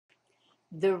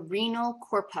The renal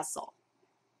corpuscle.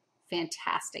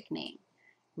 Fantastic name.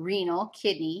 Renal,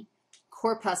 kidney,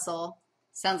 corpuscle,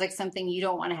 sounds like something you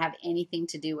don't want to have anything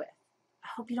to do with. I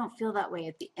hope you don't feel that way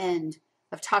at the end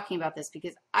of talking about this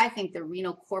because I think the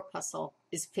renal corpuscle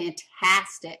is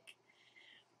fantastic.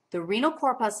 The renal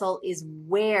corpuscle is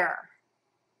where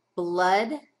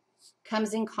blood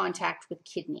comes in contact with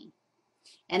kidney,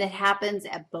 and it happens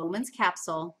at Bowman's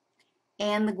capsule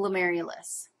and the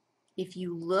glomerulus. If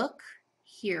you look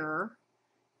here,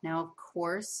 now of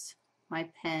course my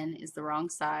pen is the wrong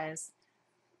size.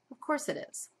 Of course it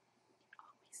is. It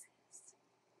always is.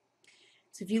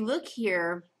 So if you look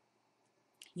here,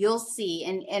 you'll see,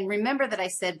 and remember that I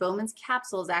said Bowman's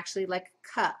capsule is actually like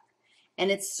a cup,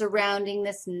 and it's surrounding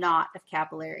this knot of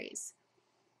capillaries.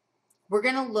 We're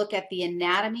going to look at the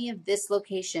anatomy of this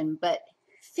location, but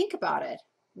think about it.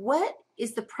 What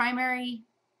is the primary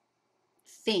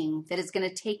thing that is going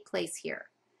to take place here?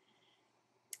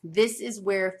 This is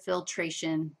where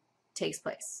filtration takes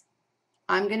place.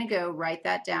 I'm going to go write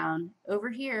that down over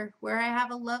here where I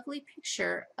have a lovely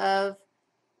picture of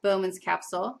Bowman's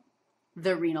capsule,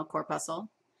 the renal corpuscle,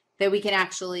 that we can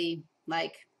actually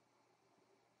like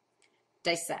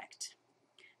dissect.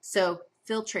 So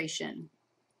filtration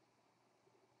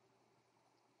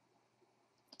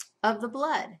of the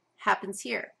blood happens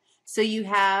here. So you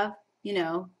have,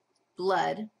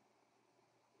 blood,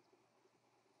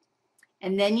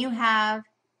 and then you have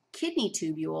kidney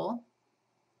tubule,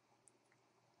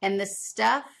 and the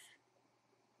stuff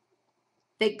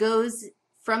that goes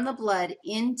from the blood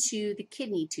into the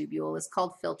kidney tubule is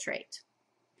called filtrate.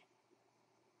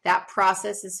 That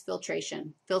process is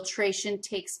filtration. Filtration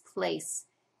takes place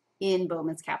in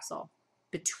Bowman's capsule,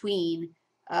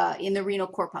 in the renal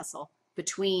corpuscle,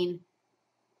 between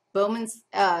Bowman's,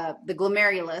 the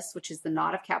glomerulus, which is the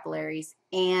knot of capillaries,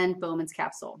 and Bowman's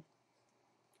capsule.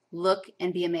 Look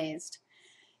and be amazed.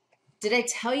 Did I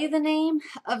tell you the name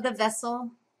of the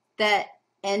vessel that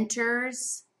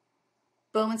enters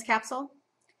Bowman's capsule?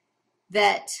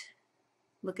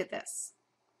 Look at this.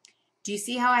 Do you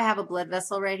see how I have a blood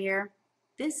vessel right here?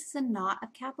 This is a knot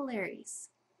of capillaries.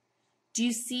 Do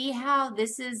you see how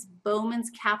this is Bowman's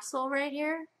capsule right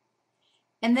here?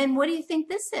 And then what do you think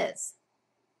this is?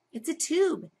 It's a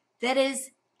tube that is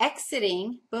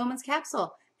exiting Bowman's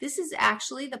capsule. This is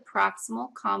actually the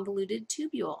proximal convoluted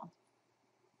tubule.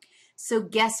 So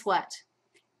guess what?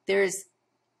 There's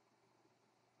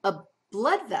a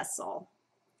blood vessel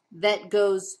that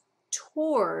goes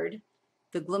toward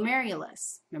the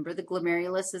glomerulus. Remember, the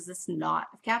glomerulus is this knot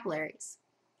of capillaries.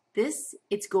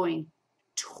 It's going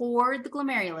toward the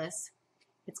glomerulus.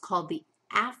 It's called the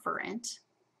afferent,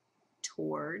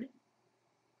 toward,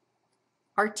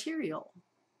 arteriole.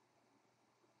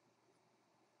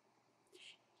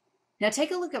 Now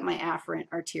take a look at my afferent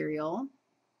arteriole.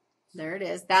 There it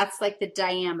is. That's like the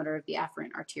diameter of the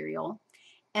afferent arteriole.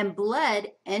 And blood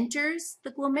enters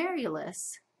the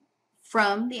glomerulus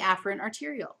from the afferent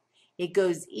arteriole. It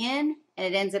goes in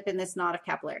and it ends up in this knot of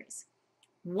capillaries.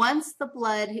 Once the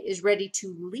blood is ready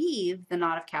to leave the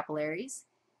knot of capillaries,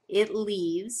 it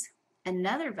leaves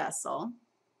another vessel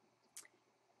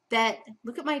that,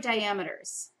 look at my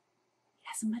diameters, it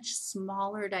has a much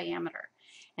smaller diameter.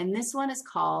 And this one is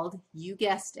called, you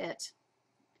guessed it,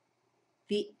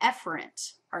 the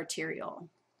efferent arteriole.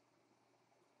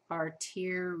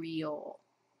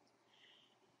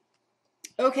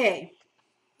 Okay,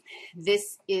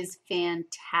 this is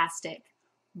fantastic.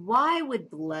 Why would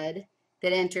blood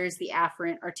that enters the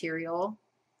afferent arteriole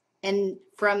and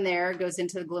from there goes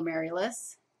into the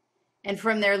glomerulus and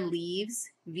from there leaves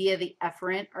via the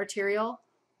efferent arteriole,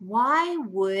 why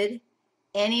would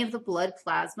any of the blood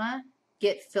plasma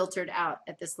get filtered out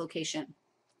at this location?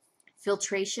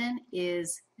 Filtration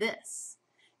is this.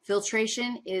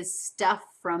 Filtration is stuff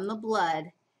from the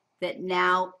blood that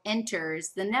now enters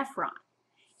the nephron.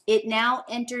 It now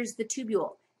enters the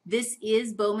tubule. This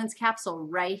is Bowman's capsule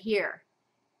right here.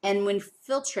 And when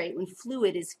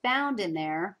fluid is found in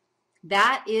there,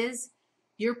 that is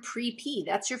your pre-pee.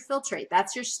 That's your filtrate.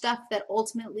 That's your stuff that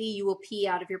ultimately you will pee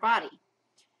out of your body.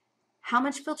 How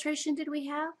much filtration did we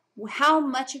have? How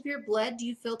much of your blood do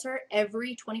you filter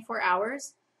every 24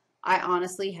 hours? I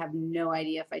honestly have no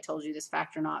idea if I told you this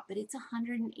fact or not, but it's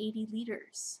 180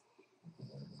 liters.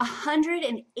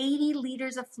 180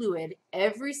 liters of fluid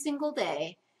every single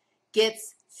day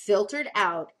gets filtered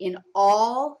out in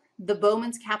all the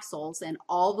Bowman's capsules and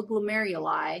all the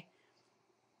glomeruli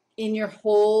in your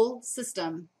whole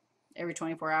system every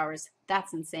 24 hours.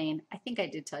 That's insane. I think I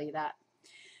did tell you that.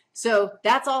 So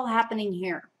that's all happening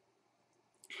here.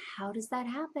 How does that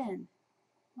happen?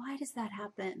 Why does that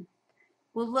happen?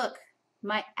 Well, look,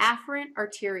 my afferent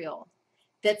arteriole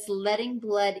that's letting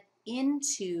blood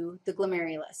into the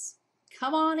glomerulus.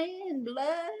 Come on in,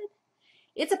 blood.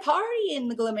 It's a party in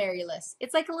the glomerulus.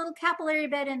 It's like a little capillary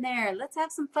bed in there. Let's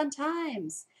have some fun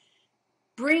times.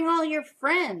 Bring all your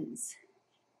friends.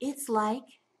 It's like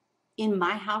in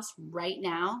my house right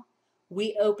now,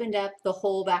 we opened up the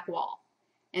whole back wall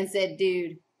and said,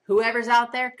 dude, whoever's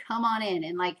out there, come on in.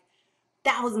 And like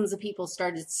thousands of people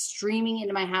started streaming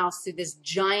into my house through this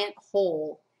giant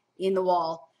hole in the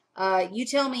wall. You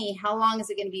tell me, how long is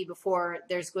it going to be before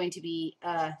there's going to be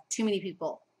too many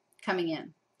people coming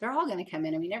in? They're all going to come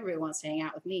in. I mean, everybody wants to hang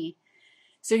out with me.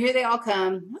 So here they all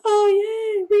come.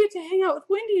 Oh, yay, we get to hang out with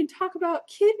Wendy and talk about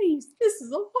kidneys. This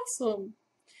is awesome.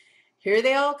 Here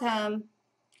they all come.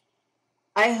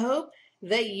 I hope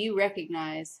that you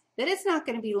recognize that it's not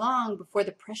going to be long before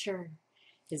the pressure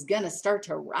is going to start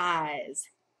to rise,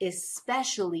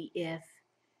 especially if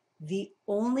the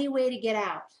only way to get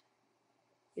out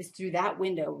is through that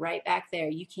window right back there.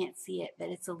 You can't see it, but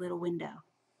it's a little window.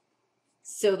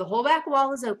 So the whole back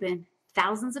wall is open.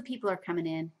 Thousands of people are coming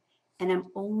in, and I'm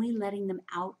only letting them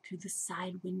out through the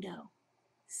side window.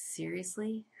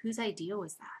 Seriously? Whose idea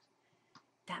was that?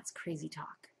 That's crazy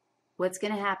talk. What's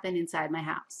going to happen inside my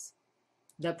house?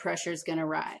 The pressure's going to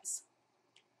rise.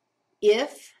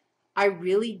 If I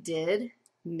really did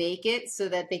make it so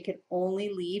that they could only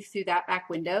leave through that back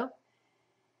window,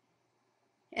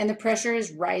 and the pressure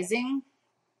is rising,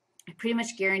 I pretty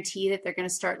much guarantee that they're going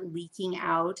to start leaking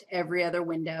out every other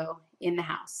window in the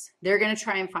house. They're going to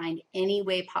try and find any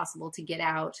way possible to get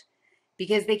out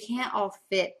because they can't all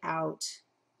fit out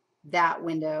that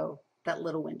window, that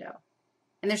little window.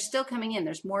 And they're still coming in.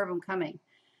 There's more of them coming.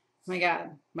 Oh my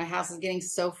God, my house is getting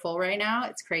so full right now.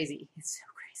 It's crazy. It's so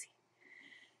crazy.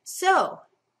 So,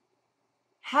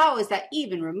 how is that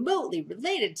even remotely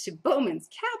related to Bowman's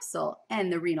capsule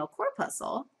and the renal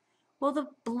corpuscle? Well, the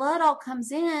blood all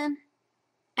comes in,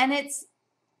 and it's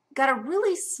got a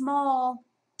really small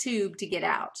tube to get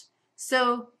out.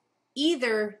 So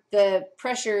either the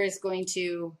pressure is going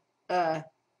to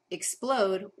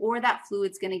explode, or that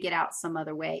fluid's going to get out some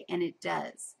other way, and it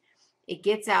does. It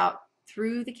gets out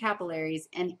through the capillaries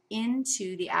and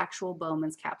into the actual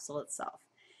Bowman's capsule itself.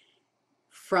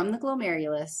 From the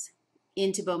glomerulus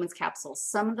into Bowman's capsule,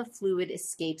 some of the fluid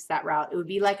escapes that route. It would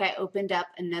be like I opened up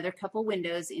another couple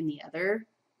windows in the other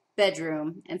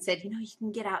bedroom and said, you know, you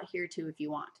can get out here too if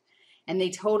you want. And they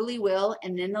totally will,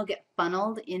 and then they'll get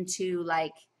funneled into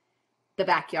like the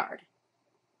backyard.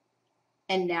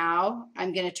 And now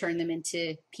I'm going to turn them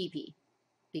into pee-pee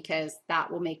because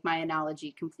that will make my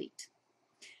analogy complete.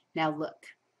 Now look,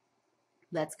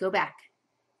 let's go back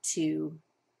to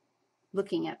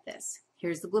looking at this.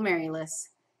 Here's the glomerulus.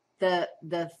 The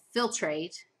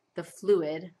filtrate, the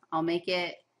fluid, I'll make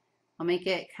it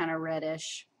kind of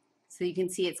reddish so you can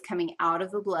see it's coming out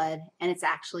of the blood and it's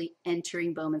actually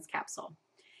entering Bowman's capsule.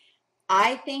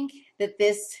 I think that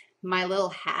this, my little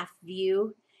half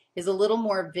view, is a little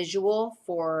more visual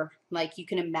for, like, you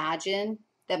can imagine,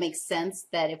 that makes sense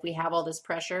that if we have all this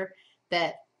pressure,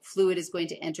 that fluid is going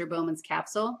to enter Bowman's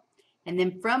capsule, and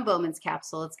then from Bowman's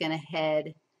capsule it's going to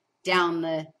head down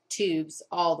the tubes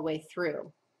all the way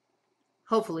through.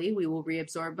 Hopefully we will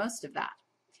reabsorb most of that.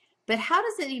 But how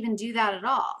does it even do that at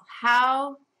all?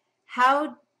 How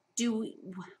do we,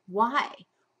 why?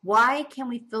 Why can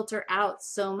we filter out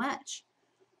so much?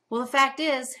 Well, the fact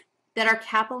is that our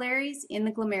capillaries in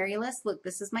the glomerulus, look,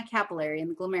 this is my capillary in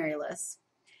the glomerulus.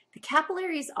 The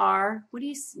capillaries are, what do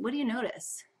you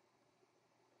notice?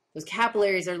 Those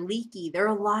capillaries are leaky. There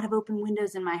are a lot of open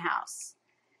windows in my house.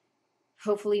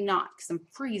 Hopefully not, because I'm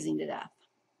freezing to death.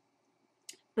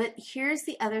 But here's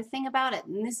the other thing about it,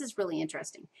 and this is really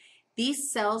interesting.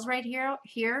 These cells right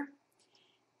here,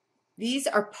 these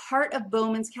are part of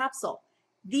Bowman's capsule.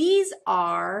 These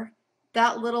are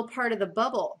that little part of the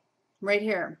bubble right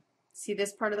here. See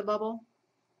this part of the bubble?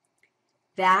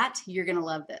 That, you're going to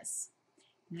love this.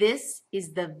 This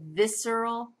is the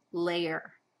visceral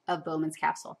layer of Bowman's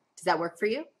capsule. Does that work for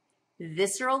you? The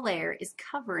visceral layer is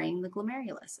covering the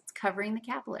glomerulus. It's covering the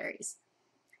capillaries.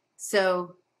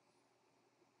 So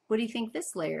what do you think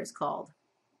this layer is called?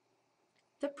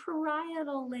 The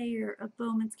parietal layer of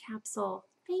Bowman's capsule.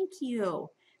 Thank you.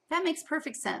 That makes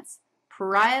perfect sense.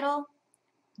 Parietal,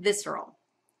 visceral.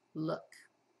 Look.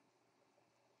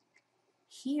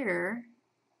 Here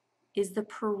is the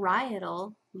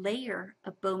parietal layer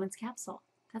of Bowman's capsule.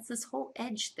 That's this whole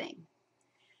edge thing.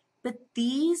 But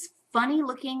these funny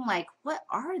looking, like, what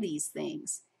are these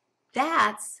things?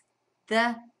 That's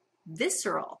the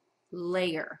visceral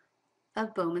layer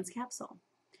of Bowman's capsule.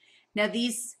 Now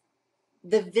these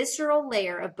The visceral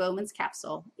layer of Bowman's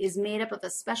capsule is made up of a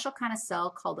special kind of cell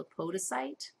called a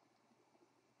podocyte.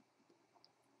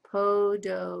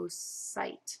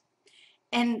 Podocyte.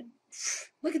 And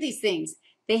look at these things.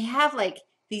 They have like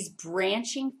these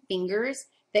branching fingers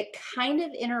that kind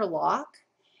of interlock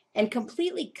and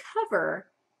completely cover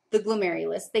the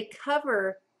glomerulus. They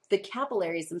cover the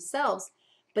capillaries themselves,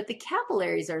 but the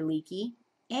capillaries are leaky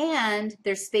and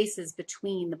there's spaces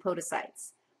between the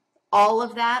podocytes. All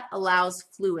of that allows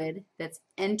fluid that's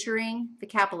entering the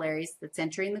capillaries, that's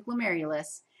entering the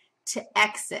glomerulus, to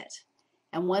exit.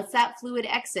 And once that fluid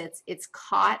exits, it's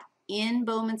caught in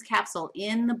Bowman's capsule,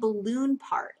 in the balloon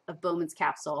part of Bowman's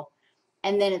capsule,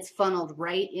 and then it's funneled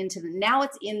right into now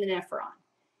it's in the nephron.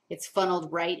 It's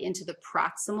funneled right into the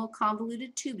proximal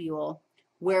convoluted tubule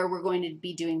where we're going to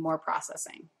be doing more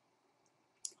processing.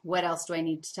 What else do I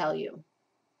need to tell you?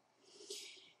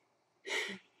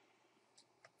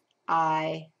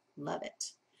 I love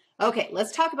it. Okay,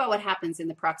 let's talk about what happens in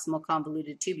the proximal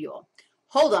convoluted tubule.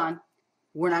 Hold on,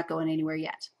 we're not going anywhere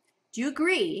yet. Do you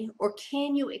agree, or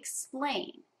can you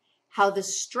explain how the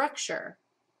structure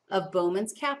of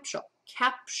Bowman's capsule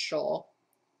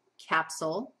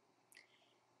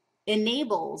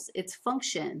enables its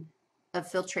function of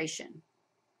filtration?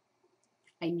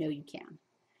 I know you can.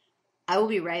 I will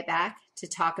be right back to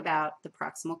talk about the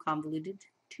proximal convoluted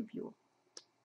tubule.